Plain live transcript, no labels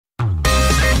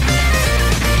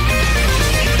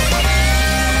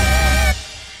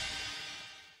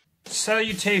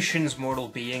Salutations, mortal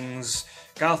beings.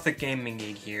 Gothic Gaming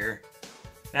Geek here.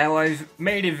 Now, I've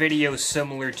made a video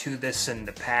similar to this in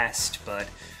the past, but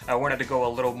I wanted to go a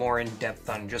little more in-depth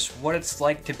on just what it's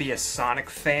like to be a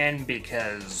Sonic fan,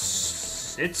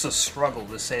 because it's a struggle,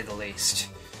 to say the least.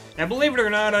 Now, believe it or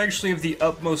not, I actually have the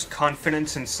utmost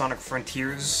confidence in Sonic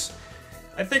Frontiers.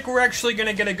 I think we're actually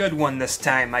gonna get a good one this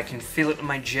time. I can feel it in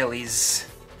my jellies.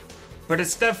 But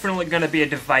it's definitely gonna be a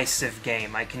divisive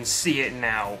game. I can see it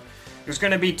now. There's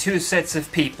gonna be two sets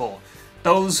of people.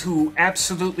 Those who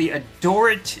absolutely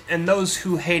adore it, and those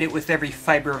who hate it with every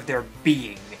fiber of their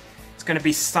being. It's gonna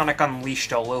be Sonic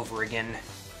Unleashed all over again.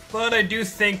 But I do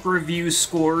think review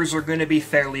scores are gonna be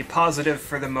fairly positive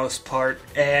for the most part,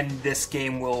 and this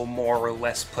game will more or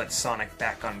less put Sonic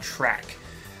back on track.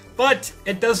 But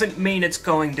it doesn't mean it's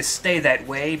going to stay that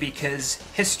way, because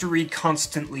history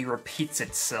constantly repeats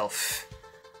itself.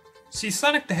 See,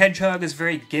 Sonic the Hedgehog is a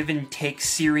very give-and-take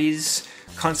series,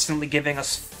 constantly giving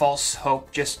us false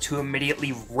hope just to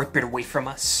immediately rip it away from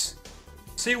us.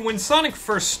 See, when Sonic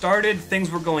first started,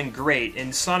 things were going great,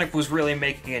 and Sonic was really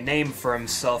making a name for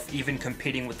himself, even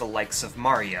competing with the likes of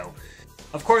Mario.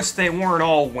 Of course, they weren't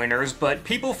all winners, but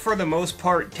people for the most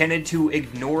part tended to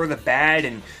ignore the bad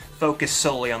and focus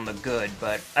solely on the good,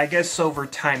 but I guess over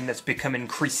time that's become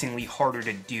increasingly harder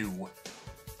to do.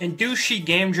 And douchey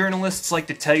game journalists like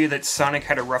to tell you that Sonic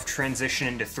had a rough transition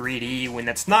into 3D when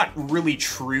that's not really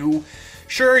true.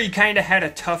 Sure, he kinda had a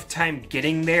tough time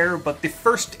getting there, but the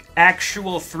first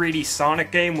actual 3D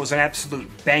Sonic game was an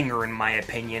absolute banger in my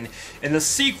opinion, and the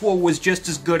sequel was just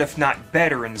as good if not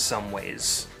better in some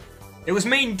ways. It was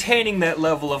maintaining that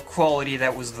level of quality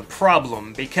that was the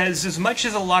problem, because as much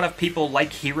as a lot of people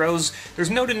like Heroes,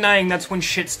 there's no denying that's when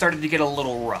shit started to get a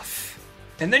little rough.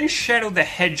 And then Shadow the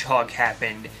Hedgehog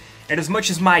happened, and as much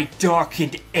as my dark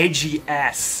and edgy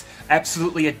ass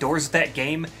absolutely adores that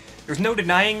game, there's no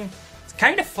denying it's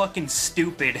kinda fucking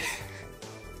stupid.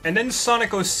 And then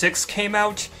Sonic 06 came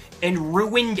out and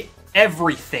ruined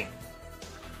everything.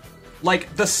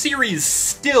 Like, the series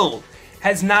still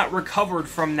has not recovered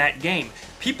from that game.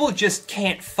 People just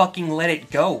can't fucking let it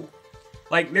go.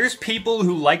 Like, there's people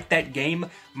who like that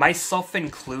game, myself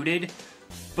included,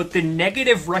 but the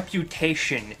negative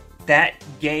reputation that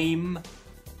game,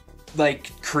 like,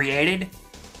 created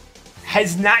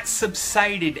has not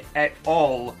subsided at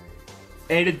all,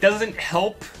 and it doesn't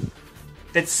help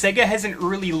that Sega hasn't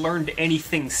really learned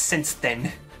anything since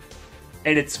then,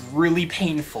 and it's really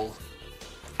painful.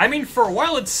 I mean, for a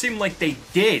while it seemed like they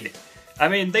did. I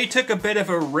mean, they took a bit of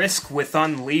a risk with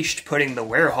Unleashed putting the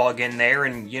Werehog in there,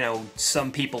 and, you know,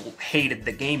 some people hated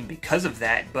the game because of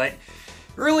that, but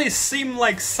it really seemed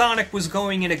like Sonic was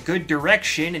going in a good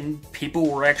direction, and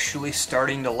people were actually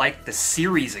starting to like the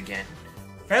series again.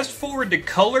 Fast forward to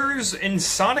Colors, and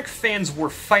Sonic fans were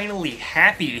finally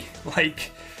happy.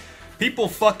 Like, people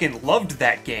fucking loved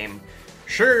that game.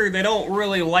 Sure, they don't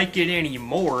really like it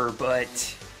anymore,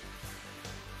 but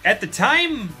at the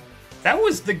time, that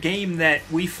was the game that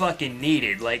we fucking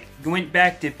needed. Like, went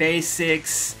back to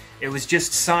basics, it was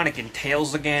just Sonic and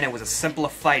Tails again, it was a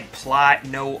simplified plot,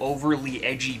 no overly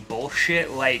edgy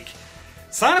bullshit, like,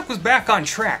 Sonic was back on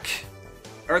track.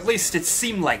 Or at least it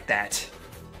seemed like that.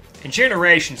 And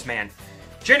Generations, man.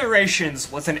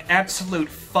 Generations was an absolute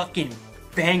fucking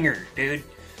banger, dude.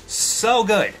 So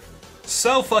good.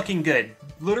 So fucking good.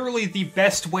 Literally the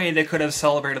best way they could have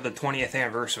celebrated the 20th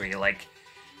anniversary, like,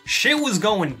 shit was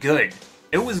going good.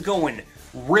 It was going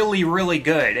really, really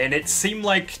good, and it seemed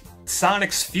like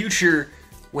Sonic's future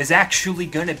was actually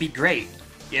gonna be great.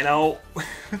 You know,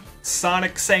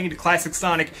 Sonic saying to classic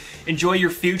Sonic, enjoy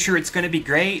your future, it's gonna be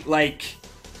great, like,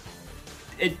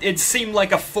 it seemed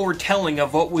like a foretelling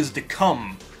of what was to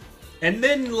come. And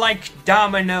then, like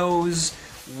dominoes,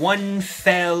 one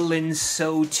fell and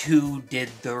so too did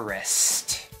the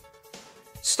rest.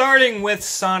 Starting with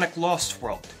Sonic Lost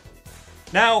World.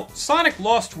 Now, Sonic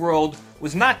Lost World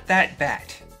was not that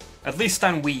bad. At least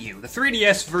on Wii U. The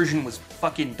 3DS version was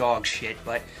fucking dog shit,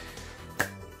 but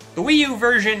the Wii U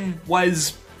version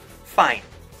was fine.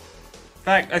 In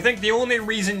fact, I think the only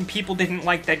reason people didn't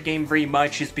like that game very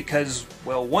much is because,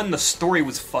 well, one, the story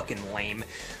was fucking lame.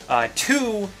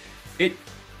 Two, it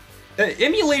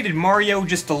emulated Mario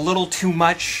just a little too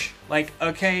much. Like,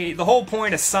 okay, the whole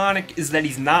point of Sonic is that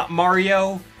he's not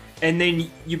Mario, and then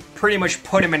you pretty much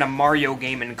put him in a Mario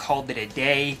game and called it a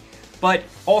day. But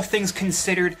all things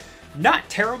considered, not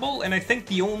terrible, and I think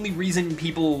the only reason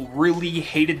people really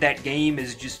hated that game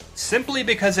is just simply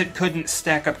because it couldn't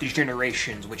stack up to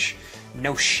Generations, which,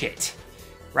 no shit,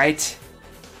 right?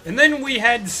 And then we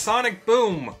had Sonic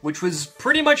Boom, which was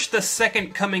pretty much the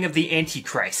second coming of the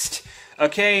Antichrist.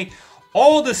 Okay,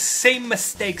 All the same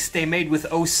mistakes they made with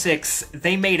 06,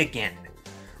 they made again.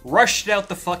 Rushed out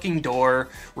the fucking door,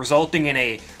 resulting in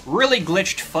a really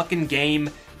glitched fucking game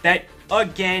that,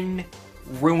 again,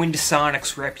 ruined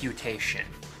Sonic's reputation.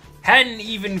 Hadn't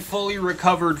even fully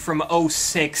recovered from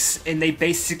 06, and they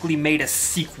basically made a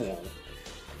sequel.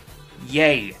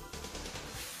 Yay.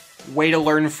 Way to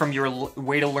learn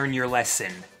your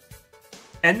lesson.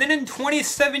 And then in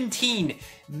 2017,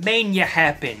 Mania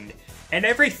happened, and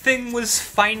everything was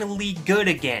finally good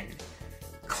again.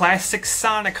 Classic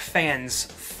Sonic fans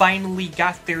finally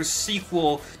got their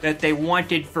sequel that they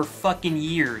wanted for fucking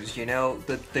years, you know?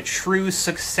 The true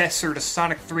successor to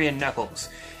Sonic 3 and Knuckles.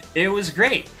 It was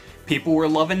great. People were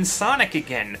loving Sonic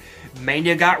again.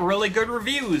 Mania got really good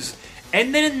reviews.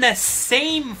 And then in the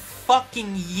same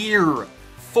fucking year,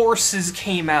 Forces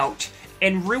came out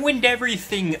and ruined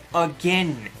everything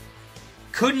again.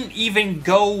 Couldn't even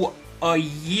go a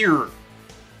year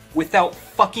without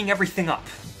fucking everything up.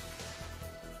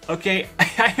 Okay,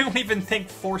 I don't even think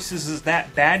Forces is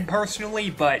that bad personally,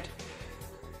 but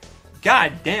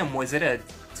god damn, was it a...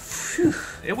 Whew,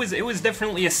 it was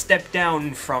definitely a step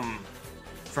down from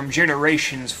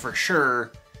Generations for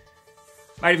sure.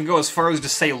 Might even go as far as to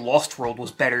say Lost World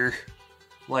was better.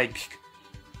 Like,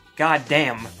 god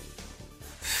damn.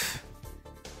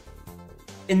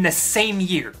 In the same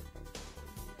year.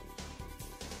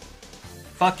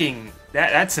 Fucking,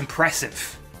 that's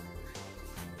impressive.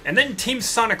 And then Team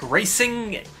Sonic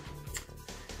Racing,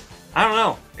 I don't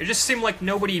know, it just seemed like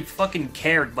nobody fucking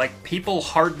cared. Like, people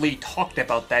hardly talked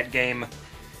about that game.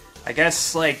 I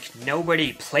guess, like,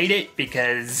 nobody played it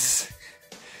because,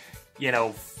 you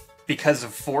know, because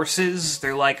of Forces.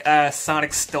 They're like,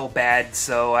 Sonic's still bad,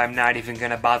 so I'm not even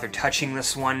gonna bother touching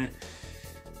this one.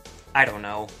 I don't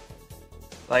know.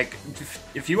 Like,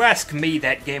 if you ask me,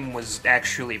 that game was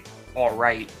actually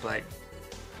alright, but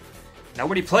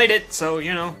nobody played it, so,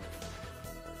 you know,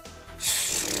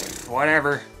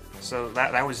 whatever. So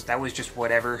that was just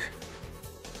whatever.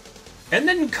 And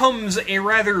then comes a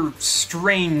rather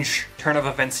strange turn of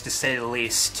events, to say the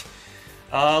least,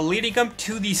 leading up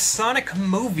to the Sonic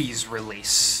movies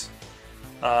release.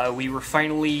 We were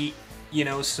finally, you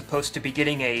know, supposed to be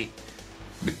getting a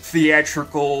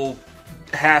theatrical,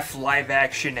 half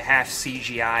live-action, half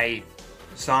CGI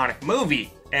Sonic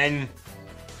movie, and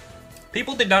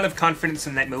people did not have confidence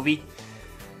in that movie.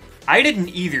 I didn't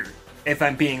either, if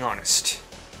I'm being honest.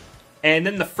 And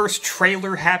then the first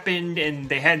trailer happened, and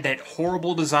they had that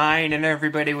horrible design, and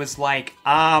everybody was like,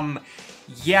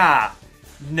 yeah,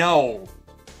 no.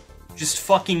 Just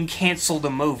fucking cancel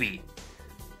the movie.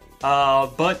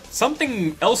 But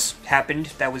something else happened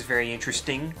that was very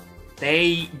interesting.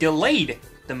 They delayed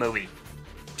the movie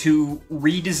to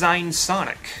redesign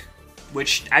Sonic,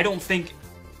 which I don't think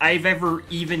I've ever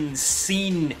even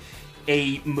seen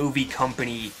a movie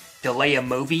company delay a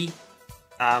movie,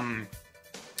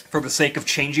 for the sake of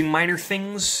changing minor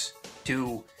things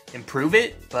to improve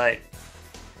it, but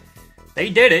they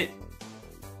did it.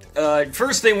 At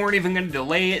first they weren't even going to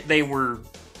delay it, they were,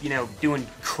 you know, doing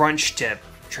crunch to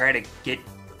try to get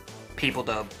people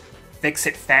to fix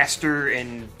it faster,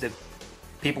 and the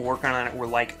people working on it were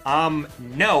like,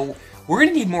 no, we're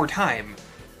gonna need more time.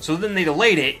 So then they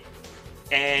delayed it,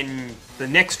 and the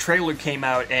next trailer came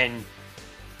out, and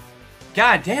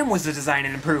god damn was the design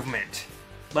an improvement.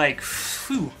 Like,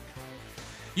 phew.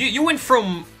 You went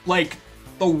from, like,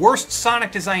 the worst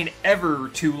Sonic design ever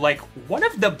to, like, one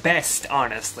of the best,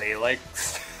 honestly. Like,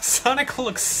 Sonic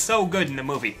looks so good in the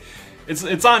movie.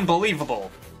 It's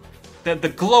unbelievable. The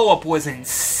glow-up was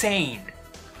insane.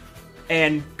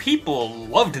 And people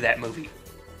loved that movie.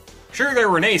 Sure, there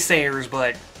were naysayers,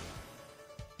 but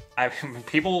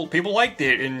people liked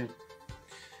it, and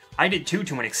I did too,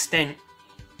 to an extent.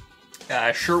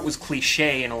 Sure, it was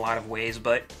cliche in a lot of ways,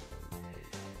 but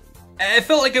I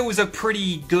felt like it was a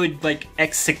pretty good, like,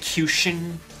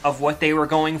 execution of what they were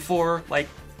going for. Like,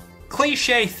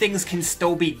 cliche things can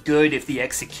still be good if the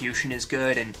execution is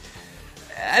good, and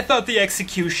I thought the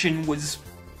execution was,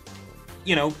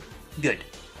 you know, good.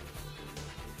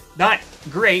 Not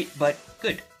great, but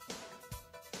good.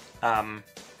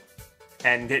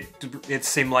 And it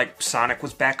seemed like Sonic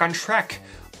was back on track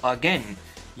again.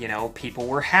 You know, people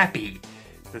were happy.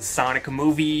 The Sonic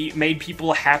movie made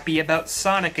people happy about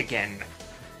Sonic again.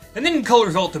 And then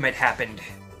Colors Ultimate happened.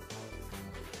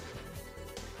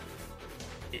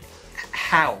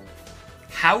 How?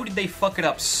 How did they fuck it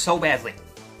up so badly?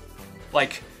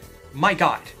 Like, my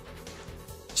god.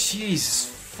 Jesus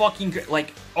fucking...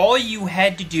 Like, all you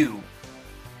had to do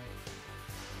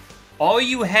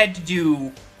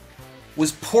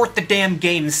was port the damn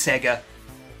game, Sega.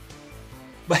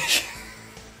 Like...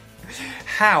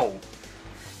 How?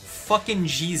 Fucking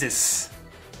Jesus.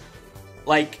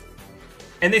 Like,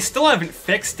 and they still haven't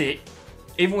fixed it,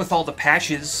 even with all the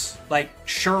patches. Like,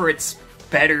 sure, it's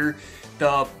better.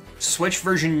 The Switch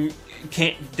version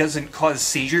doesn't cause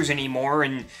seizures anymore,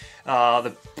 and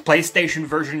the PlayStation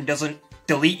version doesn't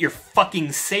delete your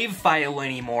fucking save file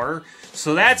anymore,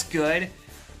 so that's good.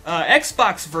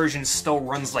 Xbox version still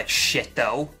runs like shit,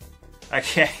 though.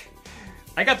 Okay.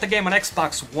 I got the game on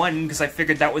Xbox One because I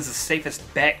figured that was the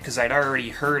safest bet, because I'd already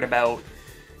heard about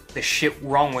the shit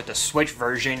wrong with the Switch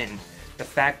version, and the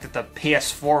fact that the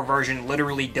PS4 version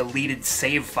literally deleted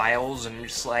save files, and I'm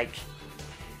just like,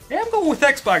 yeah, I'm going with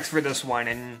Xbox for this one,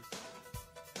 and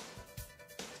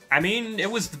I mean,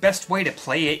 it was the best way to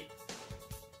play it,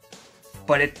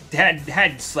 but it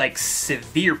had like,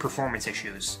 severe performance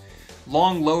issues.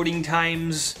 Long loading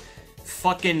times,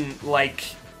 fucking, like,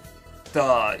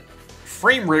 the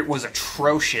frame rate was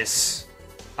atrocious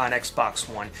on Xbox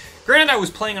One. Granted, I was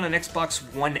playing on an Xbox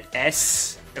One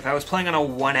S. If I was playing on a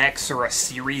One X or a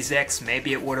Series X,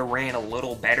 maybe it would have ran a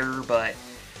little better, but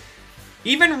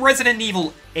even Resident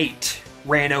Evil 8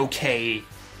 ran okay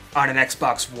on an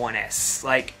Xbox One S.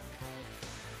 Like,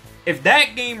 if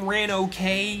that game ran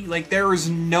okay, like, there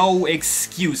is no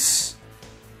excuse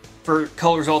for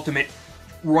Colors Ultimate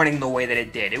running the way that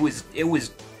it did. It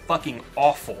was fucking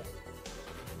awful.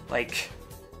 Like,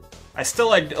 I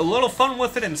still had a little fun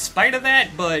with it in spite of that,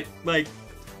 but, like,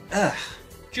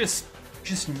 just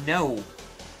no.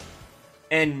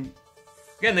 And,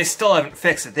 again, they still haven't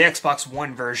fixed it. The Xbox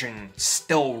One version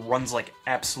still runs like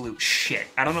absolute shit.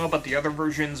 I don't know about the other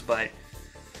versions, but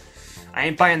I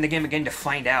ain't buying the game again to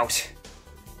find out.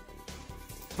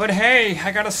 But hey,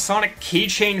 I got a Sonic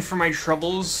keychain for my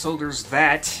troubles, so there's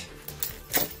that.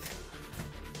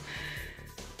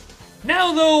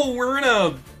 Now, though, we're in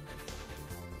a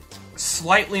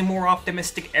slightly more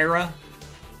optimistic era.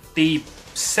 The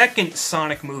second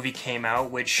Sonic movie came out,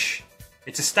 which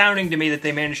it's astounding to me that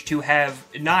they managed to have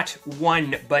not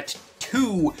one, but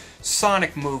two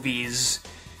Sonic movies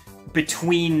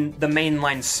between the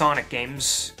mainline Sonic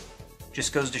games.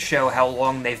 Just goes to show how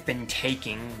long they've been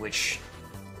taking, which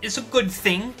is a good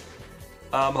thing.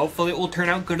 Hopefully it will turn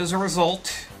out good as a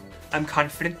result. I'm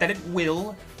confident that it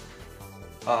will.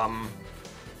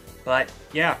 But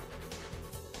yeah.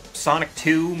 Sonic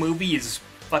 2 movie is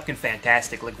fucking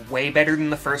fantastic, like way better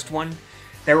than the first one.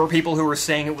 There were people who were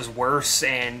saying it was worse,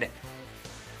 and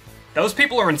those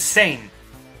people are insane.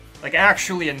 Like,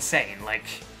 actually insane. Like,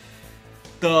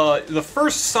 the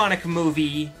first Sonic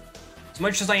movie, as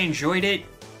much as I enjoyed it,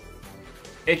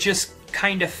 it just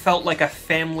kind of felt like a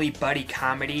family buddy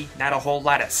comedy. Not a whole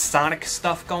lot of Sonic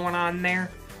stuff going on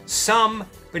there. Some,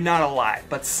 but not a lot.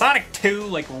 But Sonic 2,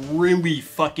 like, really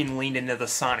fucking leaned into the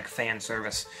Sonic fan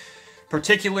service.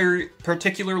 Particularly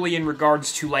in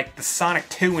regards to, like, the Sonic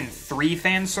 2 and 3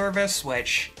 fan service,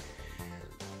 which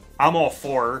I'm all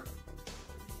for.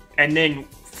 And then,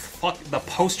 fuck, the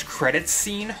post-credits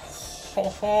scene.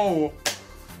 Oh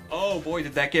boy,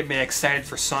 did that get me excited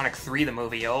for Sonic 3, the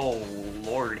movie. Oh,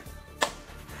 lord.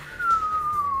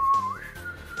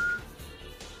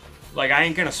 Like, I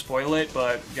ain't gonna spoil it,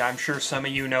 but I'm sure some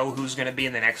of you know who's gonna be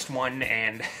in the next one,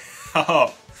 and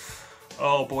oh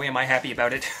boy, am I happy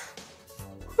about it.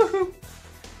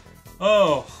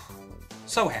 Oh,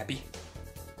 so happy.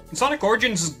 And Sonic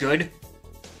Origins is good.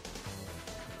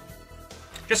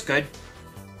 Just good.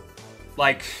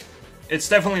 Like, it's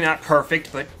definitely not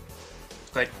perfect, but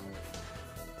it's good.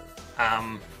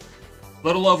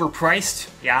 Little overpriced,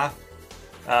 yeah.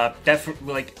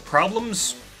 Definitely, like,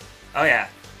 problems? Oh yeah.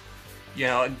 You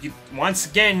know, once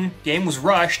again, game was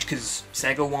rushed, because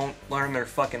Sega won't learn their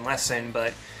fucking lesson,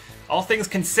 but all things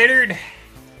considered,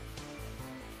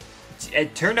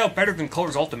 it turned out better than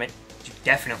Colors Ultimate.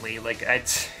 Definitely. Like,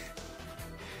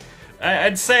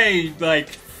 I'd say, like,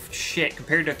 shit,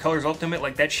 compared to Colors Ultimate,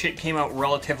 like, that shit came out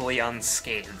relatively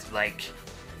unscathed. Like,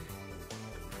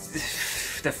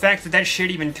 the fact that that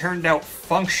shit even turned out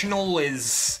functional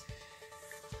is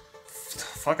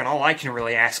fucking all I can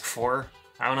really ask for.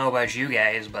 I don't know about you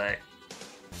guys, but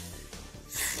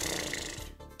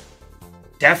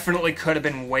definitely could have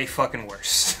been way fucking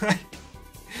worse.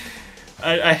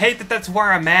 I hate that that's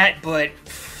where I'm at, but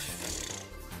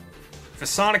if a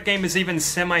Sonic game is even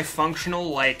semi-functional,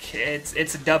 like,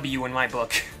 it's a W in my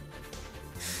book.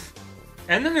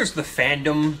 And then there's the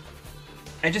fandom.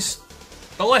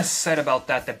 The less said about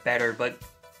that, the better, but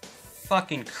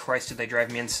fucking Christ, did they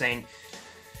drive me insane.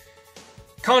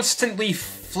 Constantly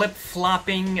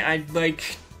flip-flopping,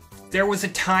 there was a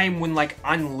time when, like,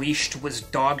 Unleashed was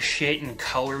dog shit and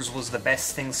Colors was the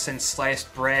best thing since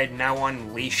sliced bread. Now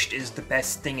Unleashed is the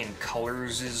best thing and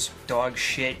Colors is dog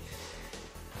shit.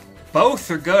 Both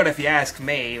are good if you ask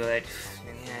me, but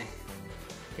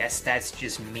guess that's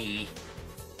just me.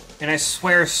 And I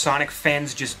swear Sonic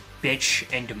fans just bitch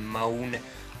and moan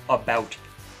about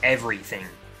everything.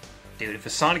 Dude, if a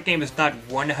Sonic game is not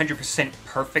 100%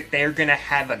 perfect, they're gonna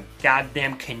have a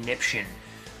goddamn conniption.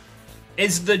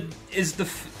 Is the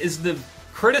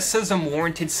criticism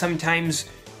warranted sometimes?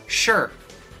 Sure.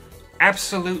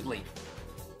 Absolutely.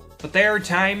 But there are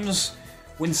times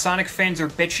when Sonic fans are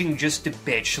bitching just to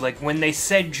bitch, like when they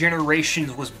said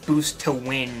Generations was boost to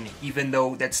win, even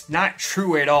though that's not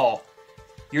true at all.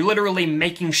 You're literally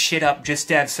making shit up just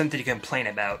to have something to complain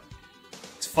about.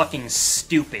 It's fucking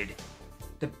stupid.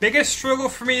 The biggest struggle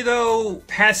for me, though,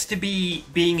 has to be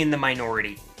being in the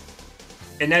minority.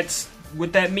 And that's...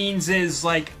 what that means is,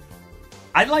 like,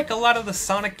 I like a lot of the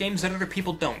Sonic games that other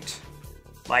people don't.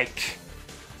 Like,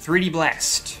 3D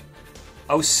Blast,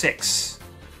 06.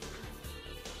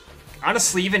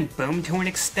 Honestly, even Boom to an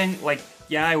extent, like,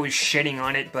 yeah, I was shitting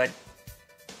on it, but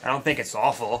I don't think it's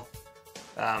awful.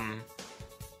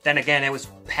 Then again, it was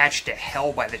patched to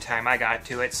hell by the time I got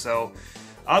to it, so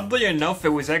oddly enough, it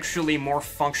was actually more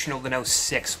functional than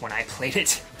 06 when I played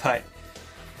it, but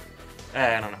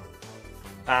I don't know.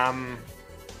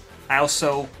 I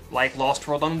also like Lost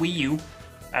World on Wii U.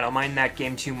 I don't mind that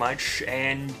game too much,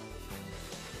 and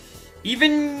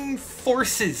even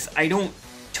Forces I don't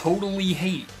totally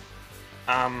hate.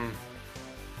 And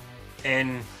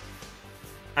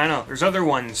I don't know, there's other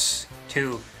ones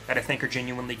too that I think are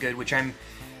genuinely good, which I'm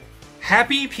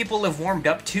happy people have warmed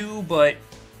up to, but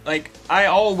like, I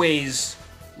always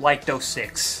liked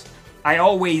 06. I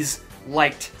always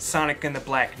liked Sonic and the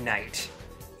Black Knight.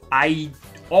 I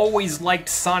always liked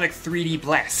Sonic 3D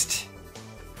Blast.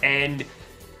 And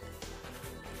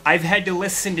I've had to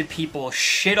listen to people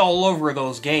shit all over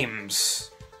those games.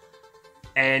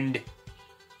 And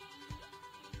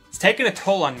it's taken a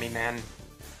toll on me, man.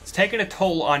 It's taken a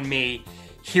toll on me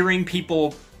hearing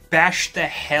people bash the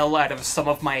hell out of some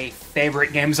of my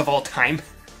favorite games of all time.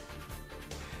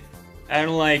 And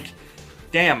I'm like,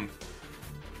 damn,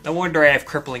 no wonder I have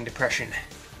crippling depression.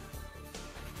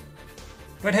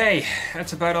 But hey,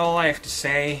 that's about all I have to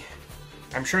say.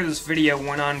 I'm sure this video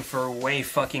went on for way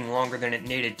fucking longer than it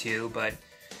needed to, but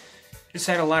just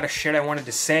had a lot of shit I wanted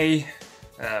to say.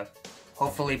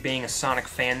 Hopefully being a Sonic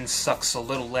fan sucks a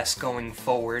little less going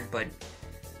forward, but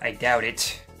I doubt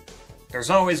it. There's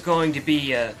always going to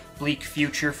be a bleak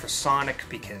future for Sonic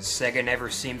because Sega never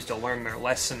seems to learn their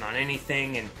lesson on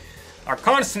anything and are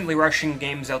constantly rushing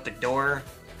games out the door.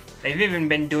 They've even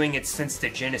been doing it since the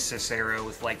Genesis era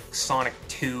with, like, Sonic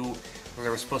 2, where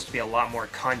there was supposed to be a lot more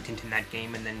content in that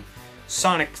game, and then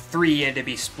Sonic 3 had to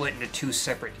be split into 2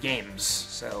 separate games,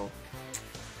 so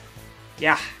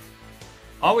yeah.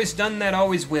 Always done that,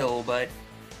 always will, but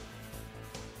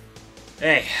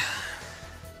hey,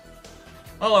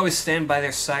 I'll always stand by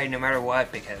their side no matter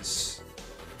what, because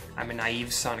I'm a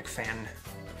naive Sonic fan.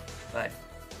 But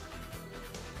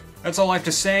that's all I have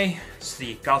to say. It's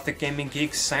the Gothic Gaming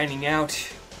Geek signing out.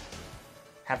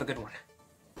 Have a good one.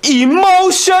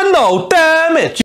 Emotional damage!